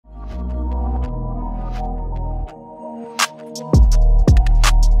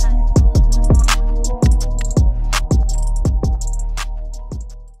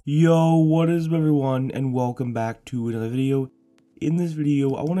Yo, what is up everyone, and welcome back to another video. In this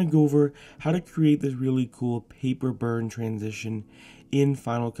video, I want to go over how to create this really cool paper burn transition in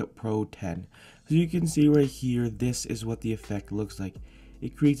Final Cut Pro 10. So you can see right here, this is what the effect looks like.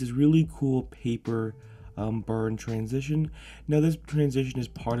 It creates this really cool paper burn transition. Now this transition is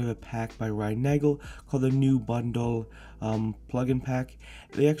part of a pack by Ryan Nagel called the New Bundle plugin pack.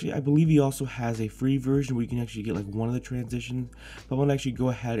 I believe he also has a free version where you can actually get like one of the transitions, but I want to actually go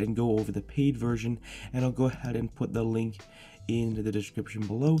ahead and go over the paid version, and I'll go ahead and put the link in the description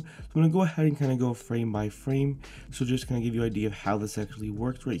below. So I'm going to go ahead and kind of go frame by frame, so just kind of give you an idea of how this actually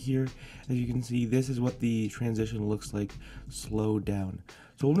works right here. As you can see, this is what the transition looks like slowed down.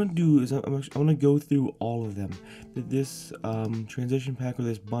 So what I'm going to do is I'm going to go through all of them. This transition pack, or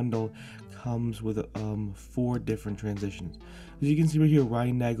this bundle, comes with 4 different transitions. As you can see right here,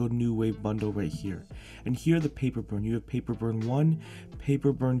 Ryan Nagel New Wave bundle right here. And here the paper burn. You have paper burn 1,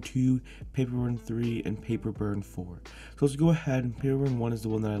 paper burn 2, paper burn 3, and paper burn 4. So let's go ahead, and paper burn 1 is the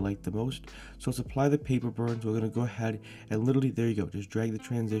one that I like the most. So let's apply the paper burn. So we're going to go ahead and literally, there you go, just drag the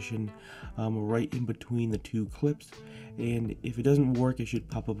transition right in between the 2 clips. And if it doesn't work, it should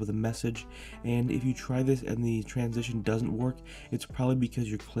pop up with a message. And if you try this and the transition doesn't work, it's probably because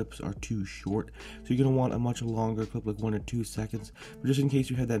your clips are too short. So you're going to want a much longer clip, like 1 or 2 seconds. But just in case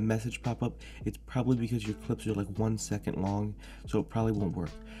you had that message pop up, it's probably because your clips are like 1 second long, so it probably won't work.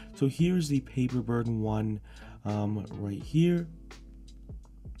 So here's the paper burn 1 right here.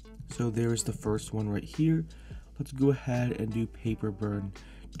 So there's the first one right here. Let's go ahead and do paper burn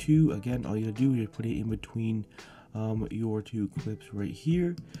 2. Again, all you gotta do is put it in between your 2 clips right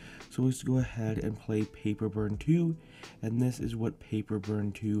here. So let's go ahead and play paper burn 2, and this is what paper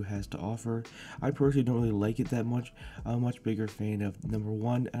burn 2 has to offer. I personally don't really like it that much. I'm a much bigger fan of number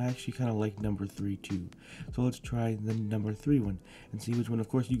 1, and I actually kind of like number 3 too. So let's try the number 3 one and see which one. Of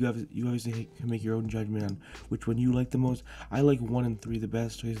course, you obviously can make your own judgment on which one you like the most. I like 1 and 3 the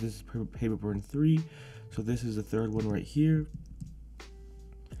best, so this is paper burn 3. So this is the third one right here.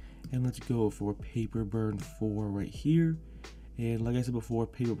 And let's go for paper burn 4 right here. And like I said before,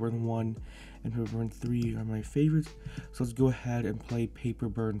 paper burn 1 and paper burn 3 are my favorites. So let's go ahead and play paper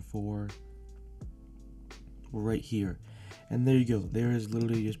burn 4 right here. And there you go. There is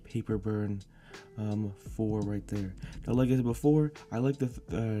literally just paper burn 4 right there. Now, like I said before, I like the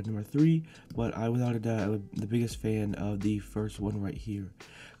number 3, but without a doubt, I'm the biggest fan of the first one right here.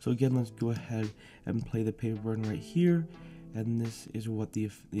 So again, let's go ahead and play the paper burn right here. And this is what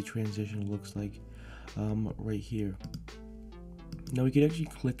the transition looks like right here. Now we can actually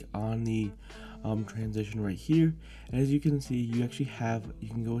click on the transition right here, and as you can see, you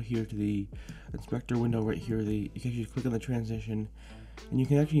can go here to the inspector window right here. You can actually click on the transition, and you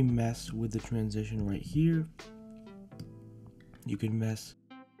can actually mess with the transition right here. You can mess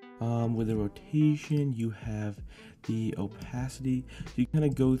with the rotation. You have the opacity, so you kind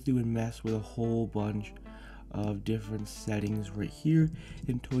of go through and mess with a whole bunch of different settings right here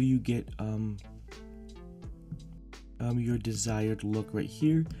until you get your desired look right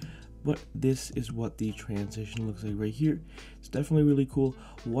here. But this is what the transition looks like right here. It's definitely really cool.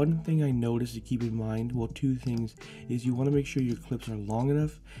 One thing I noticed to keep in mind, well, 2 things, is you want to make sure your clips are long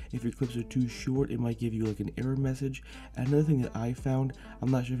enough. If your clips are too short, it might give you like an error message. And another thing that I found,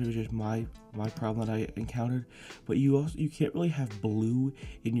 I'm not sure if it was just my problem that I encountered, but you can't really have blue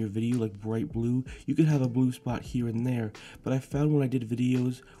in your video, like bright blue. You could have a blue spot here and there, but I found when I did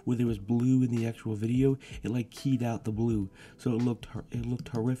videos where there was blue in the actual video, it like keyed out the blue, so it looked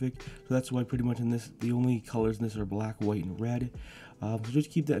horrific. So that's why pretty much in this, the only colors in this are black, white, and red. So just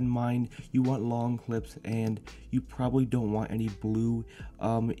keep that in mind. You want long clips, and you probably don't want any blue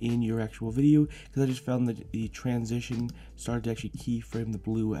in your actual video, because I just found that the transition started to actually keyframe the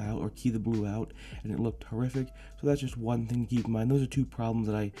blue out, or key the blue out, and it looked horrific. So that's just one thing to keep in mind. Those are 2 problems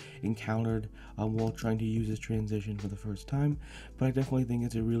that I encountered while trying to use this transition for the first time, but I definitely think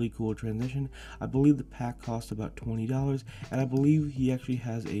it's a really cool transition. I believe the pack costs about $20, and I believe he actually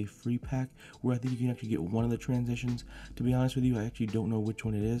has a free pack where I think you can actually get one of the transitions. To be honest with you, I actually don't know which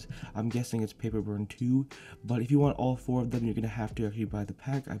one it is. I'm guessing it's paper burn 2, but if you want all 4 of them, you're gonna have to actually buy the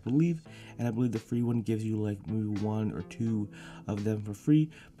pack, I believe. And I believe the free one gives you like maybe 1 or 2 of them for free.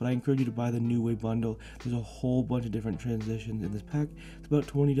 But I encourage you to buy the New Wave bundle. There's a whole bunch of different transitions in this pack. It's about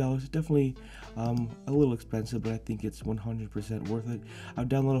 $20. It's definitely a little expensive, but I think it's 100% worth it. I've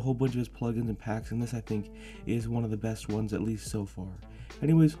downloaded a whole bunch of his plugins and packs, and this I think is one of the best ones, at least so far.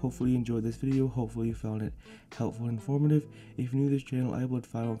 Anyways, hopefully you enjoyed this video. Hopefully you found it helpful and informative. If you're new to this channel, I upload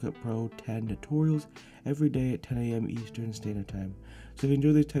Final Cut Pro 10 tutorials every day at 10 AM Eastern Standard Time. So if you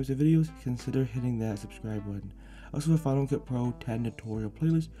enjoy these types of videos, consider hitting that subscribe button. I also have a Final Cut Pro 10 tutorial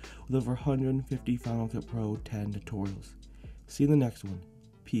playlist with over 150 Final Cut Pro 10 tutorials. See you in the next one.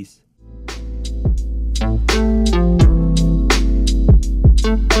 Peace.